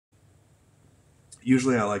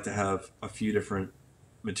Usually I like to have a few different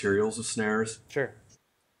materials of snares. Sure.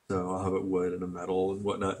 So I'll have a wood and a metal and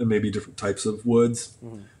whatnot, and maybe different types of woods.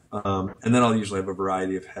 Hmm. And then I'll usually have a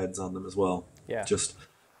variety of heads on them as well. Yeah. Just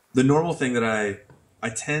the normal thing that I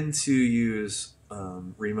tend to use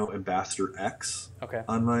Remo Ambassador X Okay.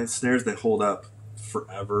 on my snares. They hold up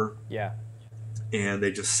forever, Yeah. and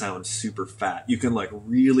they just sound super fat. You can like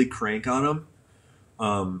really crank on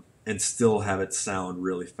them and still have it sound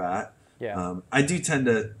really fat. Yeah. I do tend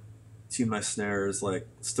to tune my snares like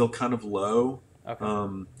still kind of low. Okay.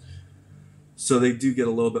 Um, so they do get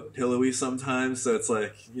a little bit pillowy sometimes. So it's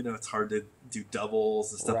like, it's hard to do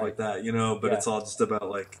doubles and stuff Right. like that, but Yeah. it's all just about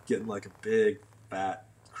like getting like a big fat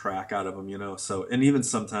crack out of them. So, and even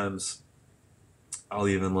sometimes I'll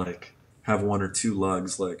even like have one or two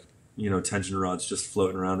lugs, like, tension rods just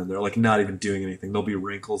floating around in there, like not even doing anything. There'll be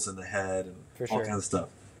wrinkles in the head and For all sure. kinds of stuff,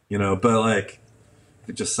 but like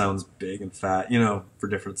it just sounds big and fat, for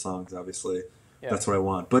different songs, obviously. Yeah. That's what I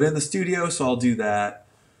want. But in the studio, so I'll do that.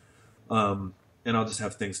 And I'll just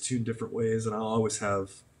have things tuned different ways. And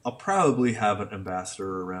I'll probably have an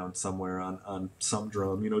ambassador around somewhere on some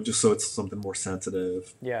drum, just so it's something more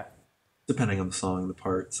sensitive, Yeah. depending on the song and the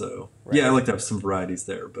part. So, Right. yeah, I like to have some varieties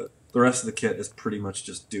there. But the rest of the kit is pretty much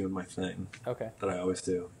just doing my thing Okay. that I always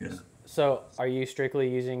do. Yeah. So, are you strictly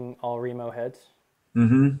using all Remo heads?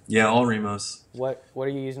 Yeah, all Remos. What are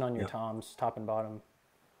you using on your Yeah. toms, top and bottom?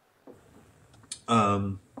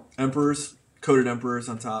 Emperors, coated emperors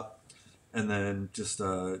on top. And then just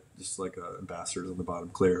like ambassadors on the bottom,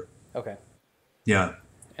 clear. Okay. Yeah.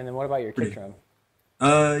 And then what about your kick Pretty.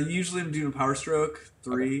 drum? Usually I'm doing a power stroke, Okay.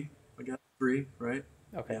 three, I guess, three, right?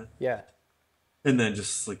 Okay. Yeah. Yeah. And then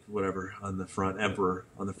just like whatever on the front, emperor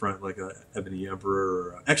on the front, like a ebony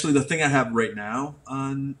emperor. Actually, the thing I have right now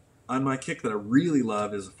on my kick that I really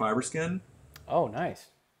love is a fiber skin. Oh, nice.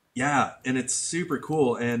 Yeah, and it's super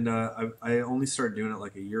cool. And I only started doing it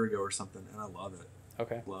like a year ago or something, and I love it.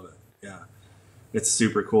 Okay. Love it. Yeah, it's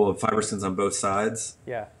super cool. Fiber skins on both sides,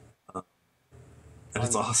 Yeah. and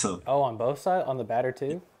it's On awesome. Oh, on both sides, on the batter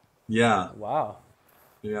too. Yeah, Wow.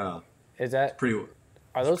 yeah, Is that pretty.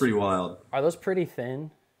 are It's those pretty wild. are those pretty thin?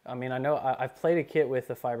 I mean, I know I've played a kit with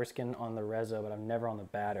the fiber skin on the Rezo, but I'm never on the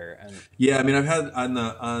batter. And Yeah, I mean, I've had on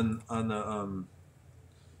the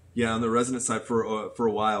yeah, on the resonant side for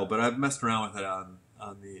a while, but I've messed around with it on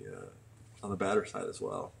the batter side as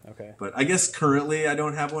well. okay. But I guess currently I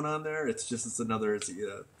don't have one on there. It's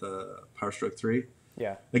the Power Stroke 3.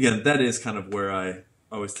 Yeah. Again, that is kind of where I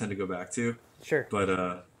always tend to go back to. Sure.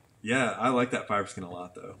 But yeah, I like that fiber skin a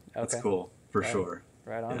lot though. That's Okay. cool for Right. sure.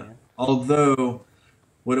 Right on, Yeah. man. Although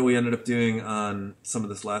what we ended up doing on some of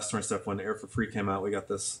this last tour stuff when Air for Free came out, we got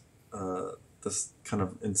this kind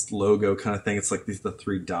of logo kind of thing. It's like the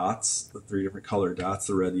three dots, the three different color dots,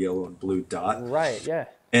 the red, yellow, and blue dot. Right. Yeah.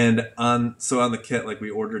 And on the kit, like we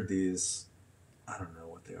ordered these, I don't know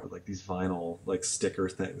what they are, like these vinyl like sticker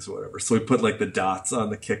things or whatever. So we put like the dots on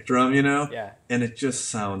the kick drum, Yeah. and it just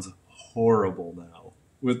sounds horrible now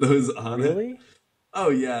with those on it. Really? Oh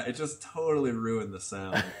yeah, it just totally ruined the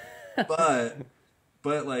sound.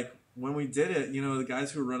 But like when we did it, the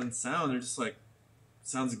guys who were running sound, they're just like,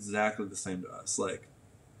 sounds exactly the same to us. Like,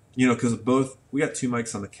 because we got two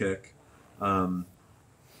mics on the kick.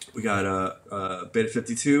 We got a Beta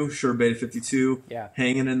 52, Shure Beta 52, Yeah.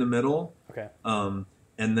 hanging in the middle, Okay.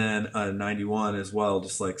 and then a 91 as well,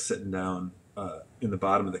 just like sitting down in the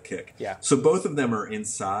bottom of the kick. Yeah. So both of them are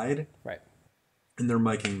inside, Right. and they're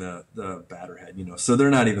miking the batter head, so they're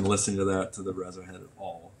not even listening to the reso head at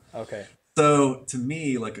all. Okay. So to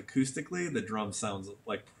me, like acoustically, the drum sounds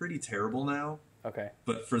like pretty terrible now. Okay.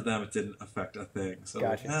 But for them, it didn't affect a thing. So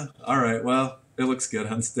Gotcha. all right, well, it looks good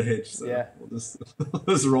on stage, so Yeah. we'll just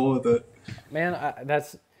let's roll with it. Man,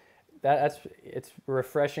 it's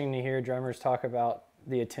refreshing to hear drummers talk about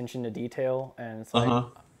the attention to detail, and it's like,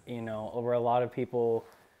 over a lot of people,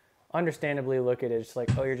 understandably look at it just like,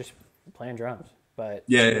 oh, you're just playing drums, but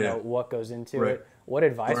Yeah. what goes into Right. it. What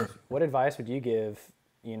advice? Sure. What advice would you give?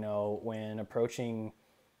 When approaching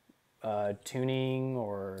tuning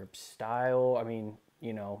or style. I mean,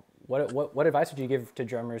 what advice would you give to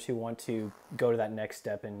drummers who want to go to that next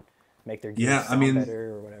step and make their gear sound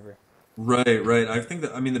better or whatever? Right. I think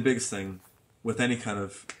that the biggest thing with any kind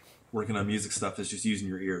of working on music stuff is just using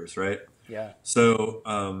your ears, right? Yeah. So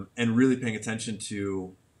and really paying attention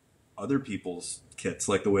to other people's kits,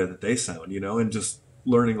 like the way that they sound, and just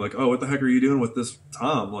learning like, oh, what the heck are you doing with this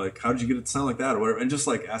tom? Like, how did you get it to sound like that or whatever? And just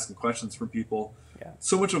like asking questions from people. Yeah.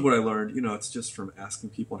 So much of what I learned, it's just from asking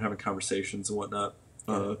people and having conversations and whatnot.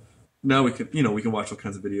 Now we can watch all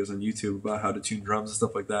kinds of videos on YouTube about how to tune drums and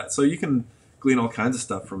stuff like that. So you can glean all kinds of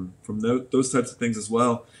stuff from those types of things as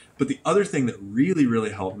well. But the other thing that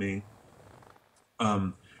really helped me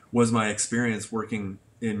was my experience working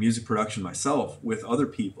in music production myself with other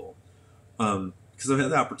people, because I've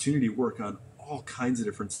had the opportunity to work on all kinds of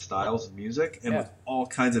different styles of music and with all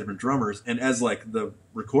kinds of different drummers, and as like the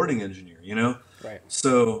recording engineer, you know. Right.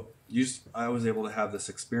 So I was able to have this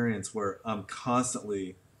experience where I'm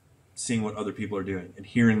constantly seeing what other people are doing and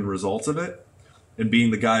hearing the results of it, and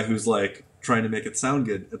being the guy who's like trying to make it sound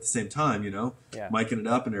good at the same time, you know, micing it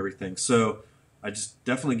up and everything. So I just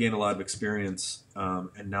definitely gained a lot of experience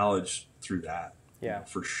and knowledge through that. Yeah, you know,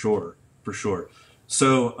 for sure.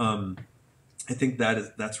 So I think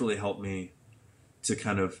that's really helped me to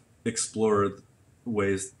kind of explore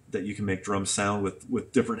ways that you can make drums sound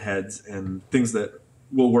with different heads and things that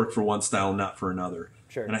will work for one style, not for another.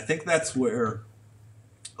 Sure. And I think that's where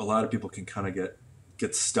a lot of people can kind of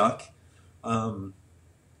get stuck,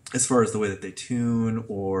 as far as the way that they tune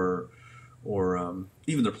or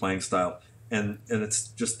even their playing style. And it's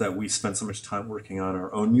just that we spend so much time working on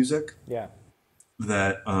our own music. Yeah.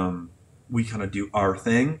 That we kind of do our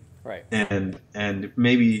thing, right? And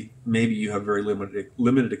maybe you have very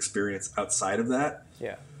limited experience outside of that.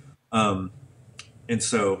 Yeah. And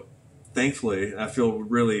so, thankfully, I feel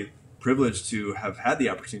really privileged to have had the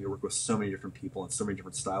opportunity to work with so many different people and so many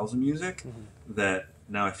different styles of music, that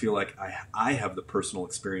now I feel like I have the personal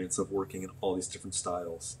experience of working in all these different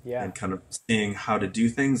styles, and kind of seeing how to do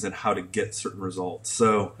things and how to get certain results.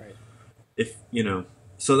 So, if you know.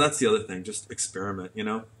 So that's the other thing, just experiment, you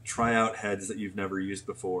know, try out heads that you've never used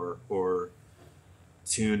before, or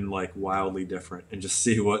tune like wildly different, and just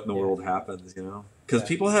see what in the world happens, you know, because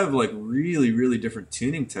people have like really different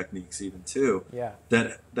tuning techniques even too,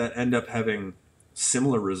 that end up having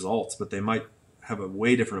similar results, but they might have a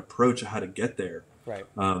way different approach of how to get there. Right.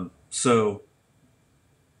 So,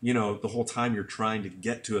 you know, the whole time you're trying to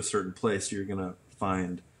get to a certain place, you're going to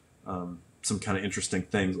find, some kind of interesting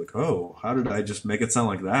things like, oh, how did I just make it sound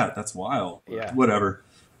like that? That's wild. Yeah. Whatever.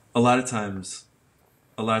 A lot of times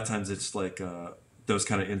it's like those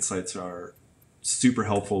kind of insights are super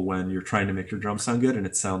helpful when you're trying to make your drum sound good and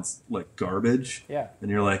it sounds like garbage. Yeah. And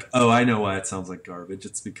you're like, oh, I know why it sounds like garbage.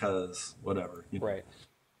 It's because whatever. You know? Right.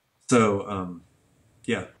 So,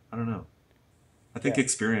 yeah, I don't know. I think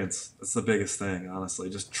experience, that's the biggest thing, honestly.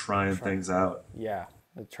 Just trying things out. Yeah.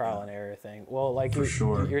 The trial and error thing. Well, like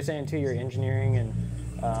sure. You're saying too, you're engineering and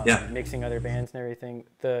mixing other bands and everything.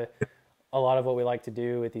 A lot of what we like to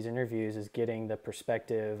do with these interviews is getting the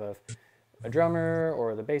perspective of a drummer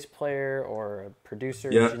or the bass player or a producer,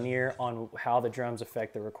 engineer on how the drums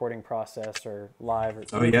affect the recording process or live or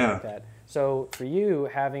something like that. So for you,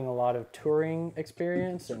 having a lot of touring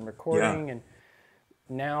experience and recording and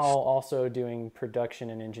now also doing production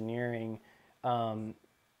and engineering,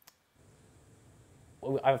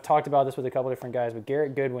 I've talked about this with a couple different guys, but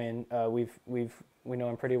Garrett Goodwin, we know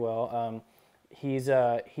him pretty well. He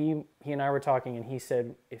and I were talking, and he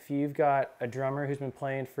said if you've got a drummer who's been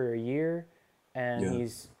playing for a year, and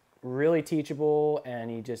he's really teachable, and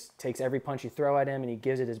he just takes every punch you throw at him, and he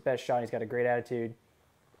gives it his best shot. And he's got a great attitude,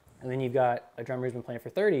 and then you've got a drummer who's been playing for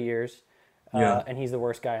 30 years, and he's the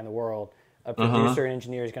worst guy in the world. A producer and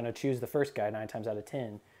engineer is going to choose the first guy 9 times out of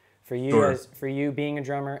 10. For you, for you being a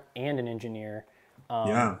drummer and an engineer. What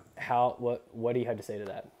do you have to say to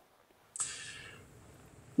that?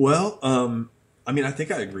 Well, I mean, I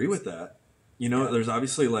think I agree with that. You know, there's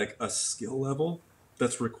obviously like a skill level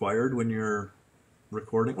that's required when you're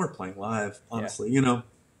recording or playing live, honestly. You know,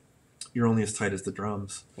 you're only as tight as the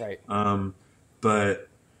drums. Right. But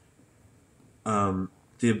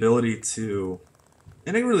the ability to,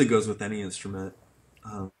 and it really goes with any instrument,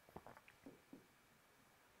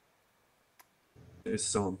 is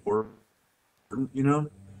so important. You know,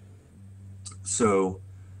 so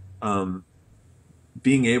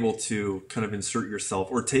being able to kind of insert yourself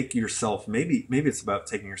or take yourself, maybe it's about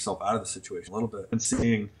taking yourself out of the situation a little bit and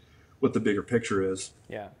seeing what the bigger picture is.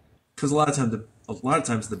 Yeah. Because a lot of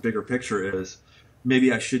times the bigger picture is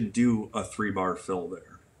maybe I shouldn't do a 3-bar fill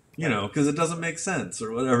there, you know, because it doesn't make sense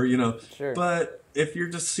or whatever, you know. Sure. But if you're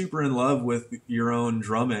just super in love with your own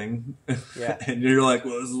drumming, and you're like,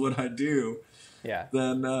 well, this is what I do. Yeah.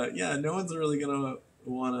 Then no one's really gonna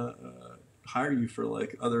want to hire you for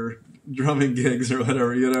like other drumming gigs or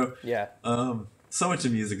whatever, you know. Yeah. So much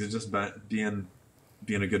of music is just being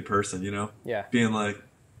a good person, you know. Yeah. Being like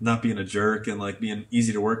not being a jerk and like being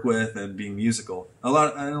easy to work with and being musical. A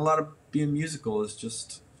lot of being musical is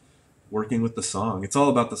just working with the song. It's all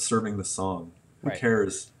about serving the song. Who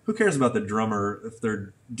cares? Who cares about the drummer if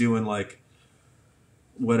they're doing like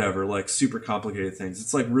whatever, like super complicated things.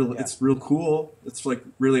 It's like real, Yeah. it's real cool. It's like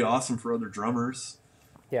really awesome for other drummers.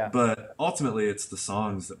 Yeah. But ultimately, it's the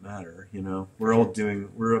songs that matter. You know, For we're all sure.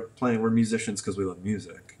 we're musicians because we love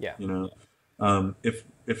music. Yeah. You know,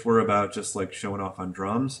 if we're about just like showing off on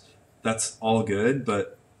drums, that's all good.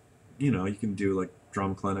 But you know, you can do like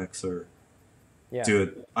drum clinics or Yeah. do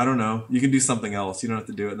it. I don't know. You can do something else. You don't have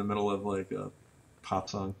to do it in the middle of like a pop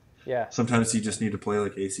song. Yeah. Sometimes you just need to play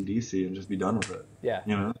like AC/DC and just be done with it. Yeah.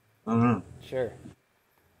 You know, I don't know. Sure.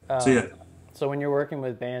 So yeah, So when you're working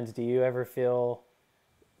with bands, do you ever feel,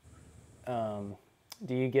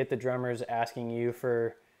 do you get the drummers asking you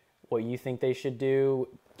for what you think they should do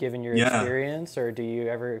given your yeah. experience, or do you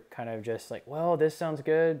ever kind of just like, well, this sounds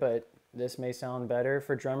good, but this may sound better?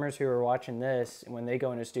 For drummers who are watching this, when they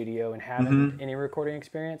go in a studio and haven't any recording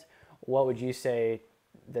experience, what would you say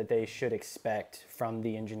that they should expect from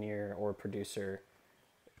the engineer or producer?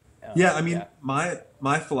 Yeah, I mean, Yeah.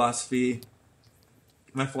 my philosophy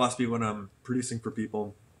when I'm producing for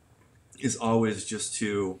people is always just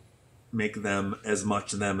to make them as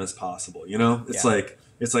much them as possible. You know, Yeah.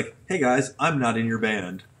 it's like, hey guys, I'm not in your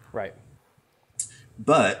band, Right.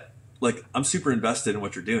 but like I'm super invested in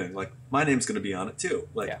what you're doing. Like my name's going to be on it too.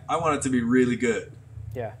 Like Yeah. I want it to be really good,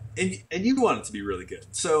 Yeah. and you want it to be really good.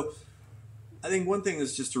 So I think one thing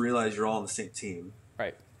is just to realize you're all on the same team.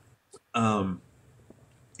 Right. Um,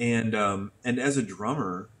 and as a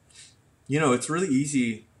drummer, you know, it's really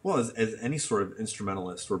easy. Well, as any sort of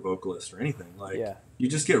instrumentalist or vocalist or anything, like Yeah. you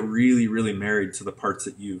just get really, really married to the parts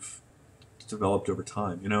that you've developed over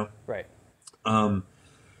time, you know? Right. Um,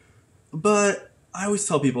 but I always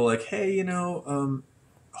tell people like, hey, you know,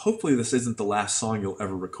 hopefully this isn't the last song you'll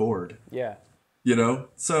ever record, Yeah. you know?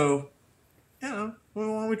 So, you know, well,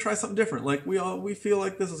 why don't we try something different? Like we feel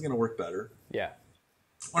like this is going to work better. Yeah.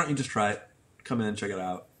 Why don't you just try it? Come in, check it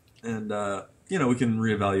out. And, you know, we can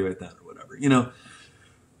reevaluate that or whatever, you know?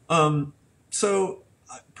 So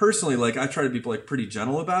personally, like I try to be like pretty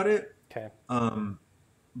gentle about it, Okay.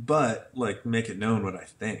 but like make it known what I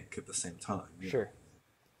think at the same time. You know? Sure.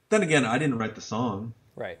 Then again, I didn't write the song.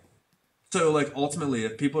 Right. So like ultimately,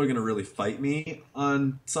 if people are going to really fight me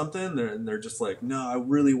on something, they're just like, no, I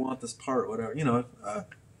really want this part, whatever, you know,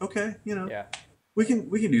 okay, you know, Yeah. we can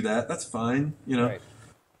do that. That's fine. You know,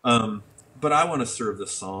 Right. but I want to serve the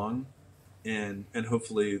song, and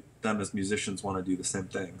hopefully them as musicians want to do the same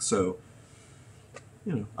thing. So,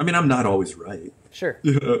 you know, I mean, I'm not always right. Sure.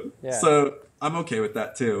 You know? Yeah. So I'm okay with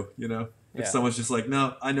that too. You know, if Yeah. someone's just like,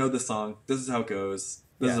 no, I know the song. This is how it goes.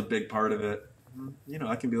 This is Yeah. a big part of it. You know,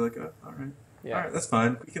 I can be like, oh, all right, Yeah. all right, that's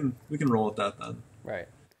fine. We can roll with that then. Right.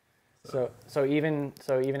 So even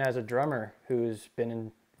as a drummer who's been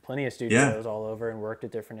in plenty of studios all over and worked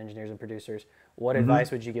with different engineers and producers, what advice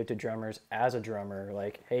would you give to drummers as a drummer?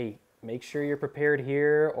 Like, hey, make sure you're prepared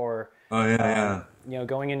here, or Oh yeah. you know,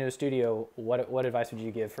 going into a studio, what advice would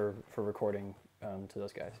you give for recording to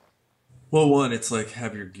those guys? Well, one, it's like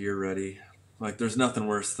have your gear ready. Like, there's nothing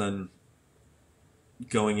worse than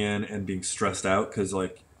going in and being stressed out because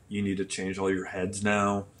like you need to change all your heads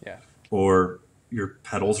now, Yeah. or your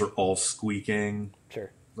pedals are all squeaking,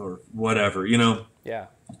 Sure. or whatever. You know, Yeah.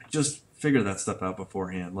 just figure that stuff out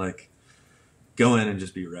beforehand. Like, go in and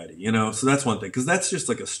just be ready. You know, so that's one thing because that's just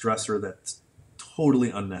like a stressor that's totally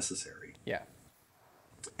unnecessary, Yeah.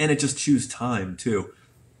 and it just chews time too,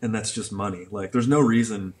 and that's just money. Like, there's no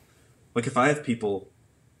reason. Like, if I have people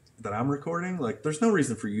that I'm recording, like, there's no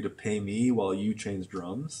reason for you to pay me while you change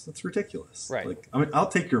drums. That's ridiculous. Right. Like, I mean, I'll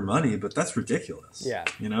take your money, but that's ridiculous. Yeah.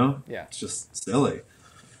 You know? Yeah. It's just silly.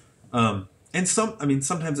 And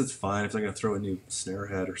sometimes it's fine if they're going to throw a new snare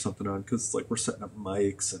head or something on because, like, we're setting up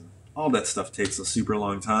mics and all that stuff takes a super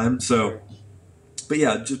long time. So, Sure. but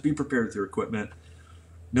yeah, just be prepared with your equipment.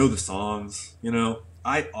 Know the songs. You know,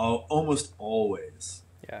 almost always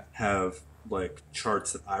Yeah. have like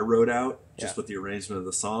charts that I wrote out just Yeah. with the arrangement of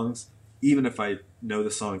the songs, even if I know the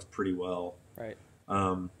songs pretty well. Right.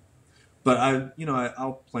 But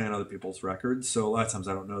I'll play on other people's records, so a lot of times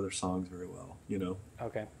I don't know their songs very well. You know,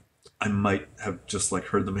 Okay. I might have just like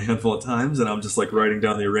heard them a handful of times, and I'm just like writing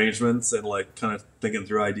down the arrangements and like kind of thinking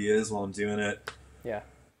through ideas while I'm doing it. Yeah.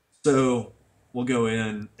 So we'll go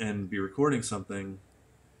in and be recording something,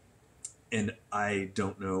 and I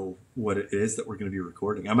don't know what it is that we're going to be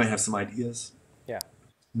recording. I might have some ideas. Yeah.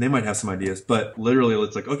 They might have some ideas, but literally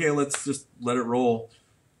it's like, okay, let's just let it roll.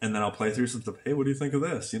 And then I'll play through some stuff. Hey, what do you think of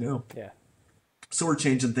this? You know? Yeah. So we're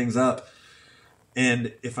changing things up.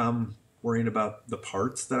 And if I'm worrying about the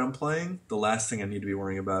parts that I'm playing, the last thing I need to be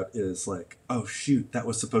worrying about is like, oh shoot, that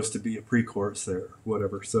was supposed to be a pre-chorus there,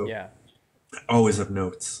 whatever. So Yeah. always have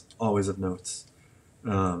notes. Always have notes.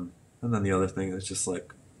 And then the other thing is just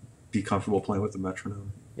like be comfortable playing with the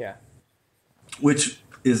metronome, Yeah. which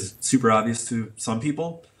is super obvious to some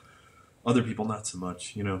people. Other people, not so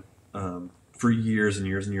much. For years and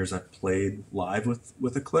years and years, I've played live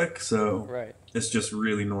with a click, so Right. it's just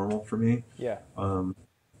really normal for me. Yeah.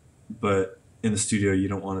 But in the studio, you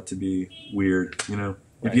don't want it to be weird. If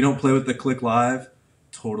Right. you don't play with the click live,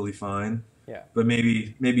 totally fine. Yeah. But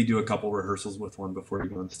maybe do a couple rehearsals with one before you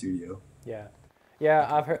go in the studio. Yeah.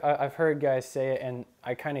 Yeah, I've heard guys say it, and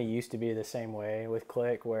I kind of used to be the same way with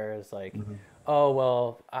click, where it's like, Mm-hmm. oh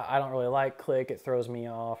well, I don't really like click, it throws me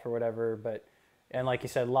off or whatever. But and like you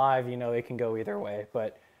said, live, it can go either way.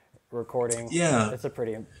 But recording, Yeah, it's a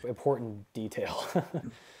pretty important detail.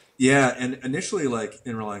 yeah. And initially, like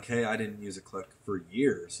in Relient K, I didn't use a click for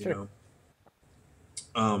years. Sure.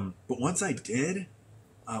 But once I did,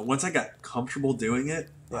 once I got comfortable doing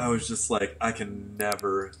it, Yeah. I was just like, I can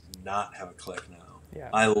never not have a click now. Yeah.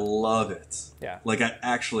 I love it. Yeah. Like I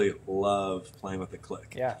actually love playing with the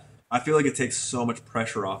click. Yeah. I feel like it takes so much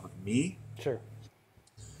pressure off of me. Sure.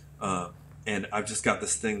 And I've just got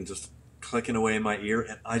this thing just clicking away in my ear,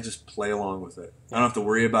 and I just play along with it. I don't have to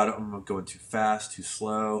worry about it. I'm going too fast, too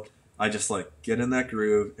slow. I just like get in that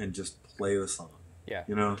groove and just play the song. Yeah.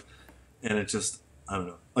 And it just, I don't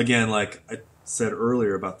know. Again, like I said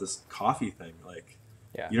earlier about this coffee thing, like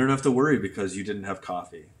Yeah. you don't have to worry because you didn't have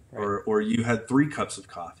coffee, Right. or you had 3 cups of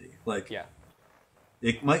coffee. Like Yeah.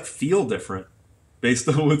 it might feel different based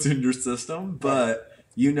on what's in your system, but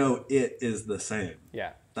it is the same.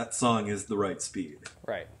 Yeah. That song is the right speed.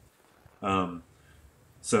 Right.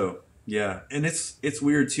 So yeah, and it's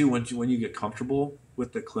weird too when you get comfortable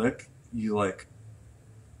with the click, you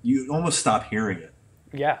almost stop hearing it,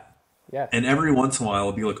 Yeah. Yeah. and every once in a while,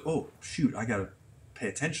 it'll be like, oh shoot, I gotta pay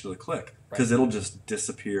attention to the click because it'll just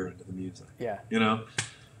disappear into the music. Yeah.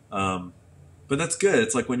 But that's good.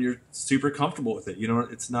 It's like when you're super comfortable with it,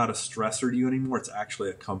 it's not a stressor to you anymore. It's actually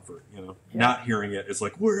a comfort. Not hearing it is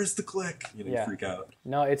like, where is the click? You Yeah. freak out.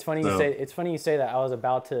 No, it's funny you say. It's funny you say that. I was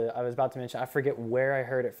about to mention. I forget where I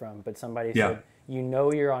heard it from, but somebody said,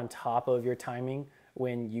 you're on top of your timing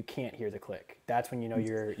when you can't hear the click. That's when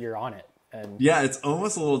you're on it. And Yeah, it's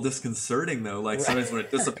almost a little disconcerting though. Like sometimes when it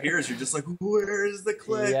disappears, you're just like, where is the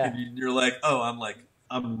click? Yeah. And you're like, oh,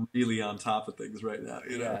 I'm really on top of things right now.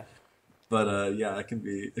 Yeah. But yeah, it can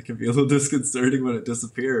be a little disconcerting when it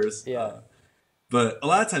disappears. Yeah. But a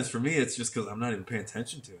lot of times for me, it's just because I'm not even paying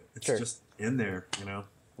attention to it. It's Sure. just in there.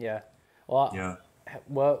 Yeah. Well, Yeah.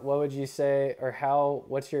 what would you say, or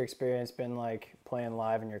what's your experience been like playing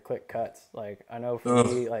live in your click cuts? Like, I know for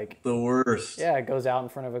me, like, the worst. yeah, it goes out in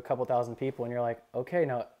front of a couple thousand people and you're like, okay,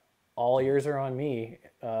 now all ears are on me.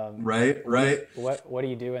 Right. What do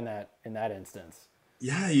you do in that instance?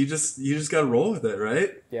 Yeah, you just got to roll with it,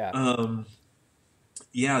 right? Yeah.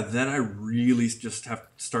 Yeah, then I really just have to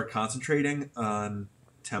start concentrating on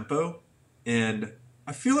tempo, and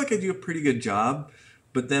I feel like I do a pretty good job,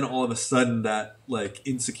 but then all of a sudden that like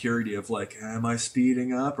insecurity of like, am I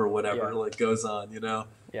speeding up or whatever, like goes on, Yeah.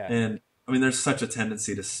 And I mean, there's such a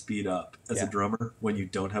tendency to speed up as Yeah. a drummer when you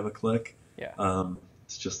don't have a click. Yeah.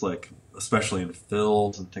 It's just like, especially in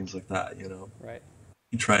fills and things like that, Right.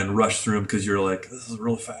 you try and rush through them because you're like, this is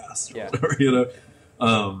real fast, or Yeah.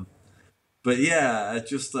 whatever, But yeah, it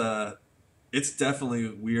just it's definitely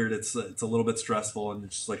weird. It's a little bit stressful, and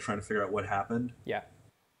it's just like trying to figure out what happened. Yeah.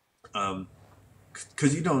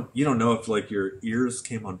 Because you don't know if like your ears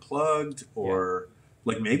came unplugged or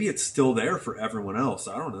like maybe it's still there for everyone else.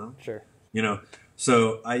 I don't know. Sure.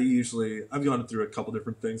 So I've gone through a couple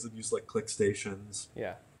different things. I've used like click stations,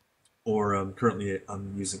 Yeah. or currently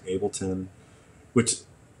I'm using Ableton, which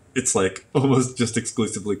it's like almost just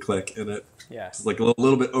exclusively click, and Yeah. it's like a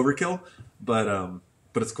little bit overkill, but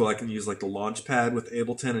it's cool. I can use like the launch pad with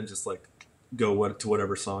Ableton and just like go to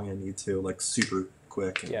whatever song I need to, like super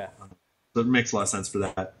quick. And, Yeah. so it makes a lot of sense for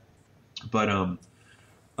that. But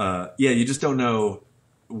yeah, you just don't know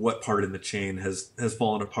what part in the chain has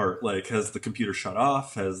fallen apart. Like, has the computer shut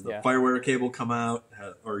off? Has the FireWire cable come out?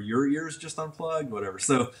 Or your ears just unplugged? Whatever.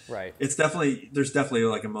 So Right. there's definitely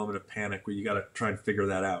like a moment of panic where you got to try and figure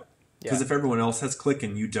that out. Because if everyone else has click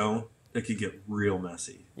and you don't, it could get real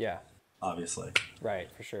messy. Yeah. Obviously. Right.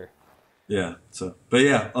 For sure. Yeah. So, but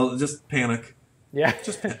yeah, I'll just panic. Yeah.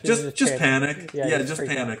 Just panic. Yeah. Just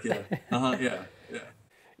panic. Yeah. Yeah. Yeah.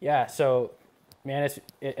 Yeah. So, man,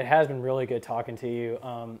 it has been really good talking to you.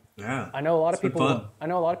 Yeah. I know a lot of been people. fun. I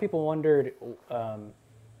know a lot of people wondered.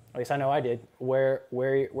 At least I know I did. Where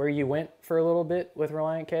you went for a little bit with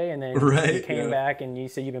Relient K, and then you came back, and you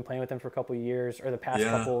said you've been playing with them for a couple of years, or the past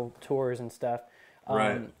couple tours and stuff.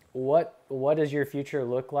 Right. What does your future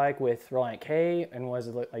look like with Relient K, and what does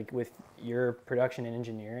it look like with your production and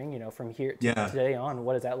engineering? You know, from here to Yeah. today on,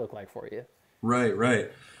 what does that look like for you? Right.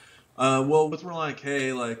 Right. Well, with Relient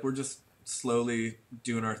K, like we're just slowly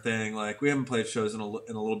doing our thing. Like we haven't played shows in a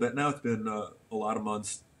little bit now. It's been a lot of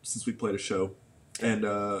months since we played a show, Okay.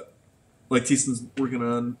 and like Teason's working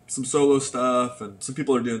on some solo stuff, and some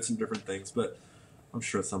people are doing some different things. But I'm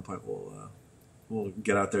sure at some point we'll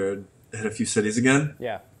get out there and hit a few cities again.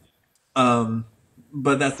 Yeah. Um,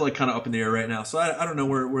 but that's like kind of up in the air right now. So I don't know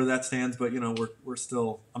where that stands, but you know we're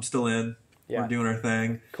still I'm still in. We're Yeah. doing our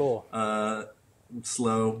thing. Cool.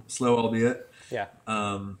 Slow albeit. Yeah.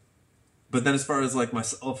 But then as far as like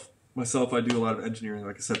myself, I do a lot of engineering,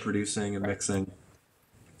 like I said, producing and mixing.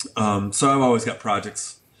 So I've always got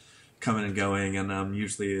projects coming and going, and I'm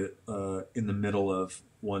usually in the middle of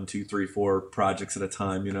 1, 2, 3, 4 projects at a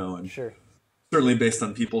time, you know, and Sure. certainly based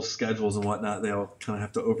on people's schedules and whatnot, they all kind of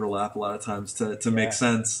have to overlap a lot of times to make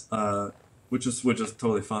sense, which is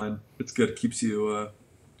totally fine. It's good. It keeps you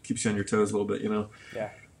on your toes a little bit, you know. Yeah.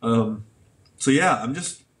 So yeah, I'm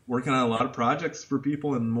just working on a lot of projects for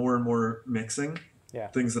people and more mixing. Yeah.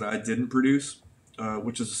 Things that I didn't produce,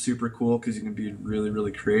 which is super cool because you can be really,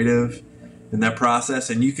 really creative in that process,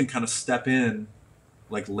 and you can kind of step in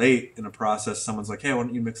like late in a process. Someone's like, "Hey, why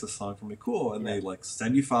don't you mix this song for me?" Cool, and they like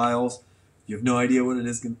send you files. You have no idea what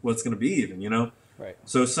it's going to be, even, you know. Right.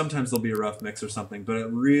 So sometimes there'll be a rough mix or something, but it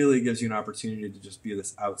really gives you an opportunity to just be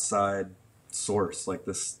this outside source, like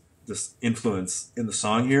this influence in the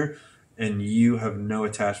song here, and you have no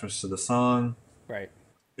attachments to the song. Right.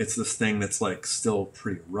 It's this thing that's like still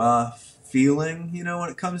pretty rough feeling, you know, when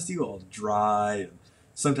it comes to you, all dry. And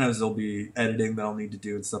sometimes there'll be editing that I'll need to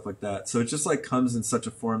do and stuff like that. So it just like comes in such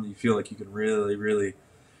a form that you feel like you can really, really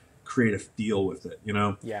create a feel with it, you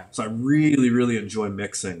know? Yeah. So I really, really enjoy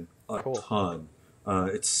mixing a Cool. ton.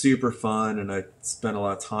 It's super fun, and I spend a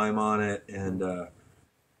lot of time on it, and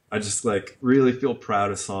I just like really feel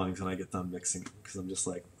proud of songs when I get done mixing, because I'm just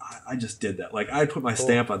like, I just did that. Like I put my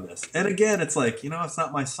stamp on this. And again, it's like, you know, it's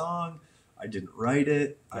not my song. I didn't write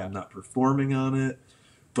it. Yeah. I'm not performing on it.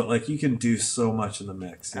 But like you can do so much in the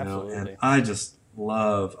mix, you know, Absolutely. and I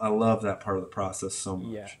love that part of the process so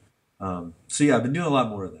much. Yeah. So yeah, I've been doing a lot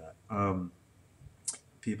more of that.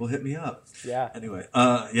 People hit me up. Yeah. Anyway,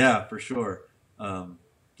 yeah, for sure.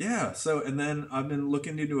 Yeah. So, and then I've been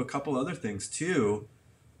looking into a couple other things too.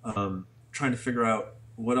 Trying to figure out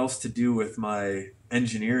what else to do with my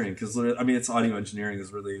engineering, because I mean, it's audio engineering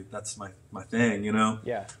is really, that's my thing, you know.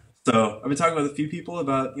 Yeah. So I've been talking with a few people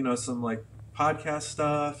about, you know, some like podcast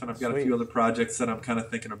stuff, and I've got Sweet. a few other projects that I'm kind of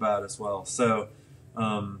thinking about as well. So,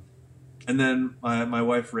 and then my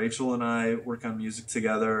wife Rachel and I work on music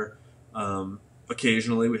together.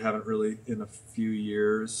 Occasionally, we haven't really in a few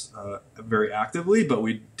years very actively, but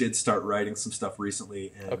we did start writing some stuff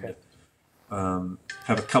recently, and Okay.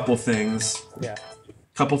 have a couple things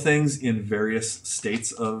in various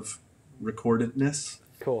states of recordedness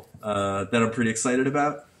Cool. that I'm pretty excited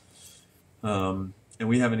about. And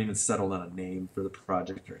we haven't even settled on a name for the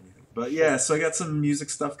project or anything. But yeah, so I got some music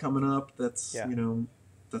stuff coming up. That's you know,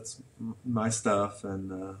 that's my stuff,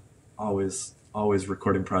 and always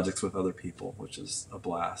recording projects with other people, which is a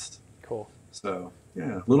blast. Cool. So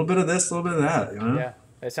yeah, a little bit of this, a little bit of that, you know. Yeah.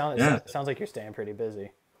 It sounds like you're staying pretty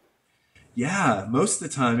busy. Yeah, most of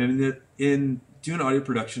the time. I mean, in doing audio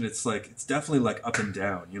production, it's definitely like up and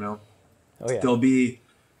down, you know. Oh yeah.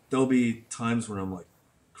 There'll be times when I'm like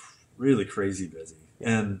really crazy busy,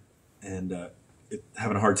 and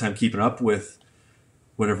having a hard time keeping up with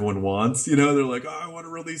what everyone wants. You know, they're like, "Oh, I want to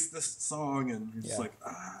release this song," and you're just like,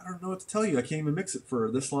 "I don't know what to tell you. I can't even mix it for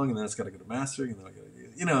this long, and then it's got to go to mastering, and then I got to do,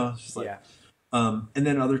 you know, it's just like." And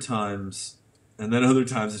then other times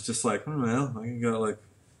it's just like, well, I got like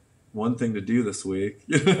one thing to do this week.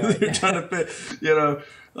 You're trying to fit, you know.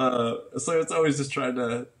 So it's always just trying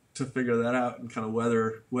to figure that out and kind of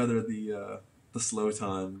weather the slow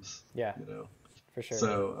times. Yeah. You know. For sure.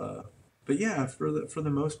 So, but yeah, for the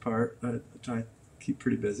most part, I try to keep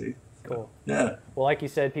pretty busy. Cool. Yeah. Well, like you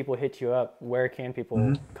said, people hit you up. Where can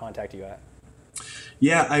people contact you at?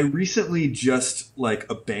 Yeah, I recently just like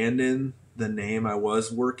abandoned the name I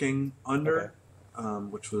was working under,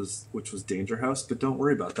 which was Danger House. But don't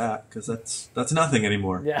worry about that, because that's nothing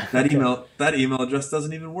anymore. Yeah. That email address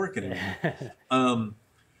doesn't even work anymore.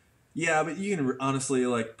 Yeah, but you can honestly,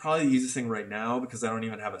 like, probably the easiest thing right now, because I don't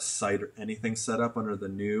even have a site or anything set up under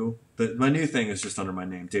my new thing is just under my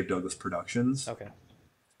name, Dave Douglas Productions. Okay.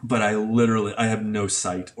 But I have no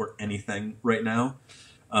site or anything right now.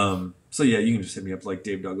 So yeah, you can just hit me up like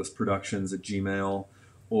Dave Douglas Productions at Gmail,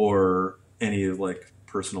 or any of like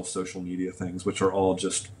personal social media things, which are all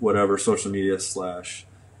just whatever social media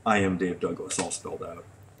 / I am Dave Douglas, all spelled out.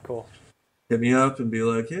 Cool. Hit me up and be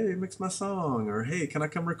like, hey, mix my song, or hey, can I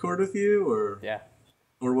come record with you, or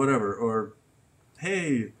whatever, or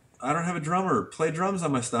hey, I don't have a drummer, play drums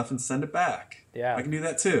on my stuff and send it back. Yeah, I can do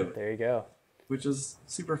that too. There you go. Which is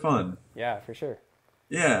super fun. Yeah, for sure.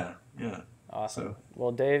 Yeah. Awesome. So,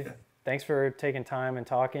 well, Dave, thanks for taking time and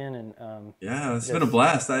talking. And it's been a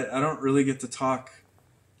blast. I don't really get to talk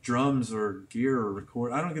drums or gear or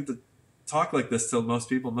record. I don't get to talk like this to most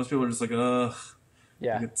people. Most people are just like, ugh.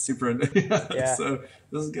 Yeah. Get super So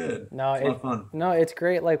this is good. No, it's a lot of fun. No, it's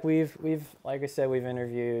great. Like we've like I said, we've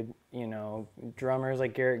interviewed, drummers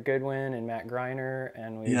like Garrett Goodwin and Matt Greiner,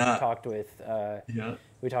 and we've talked with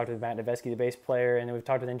we talked with Matt Nevesky, the bass player, and then we've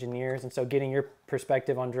talked with engineers. And so getting your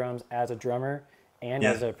perspective on drums as a drummer and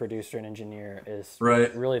as a producer and engineer is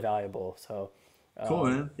really valuable. So cool,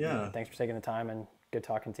 man. Yeah. Thanks for taking the time, and good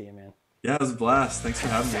talking to you, man. Yeah, it was a blast. Thanks for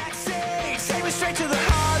having me.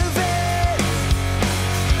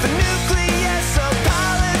 The nuclear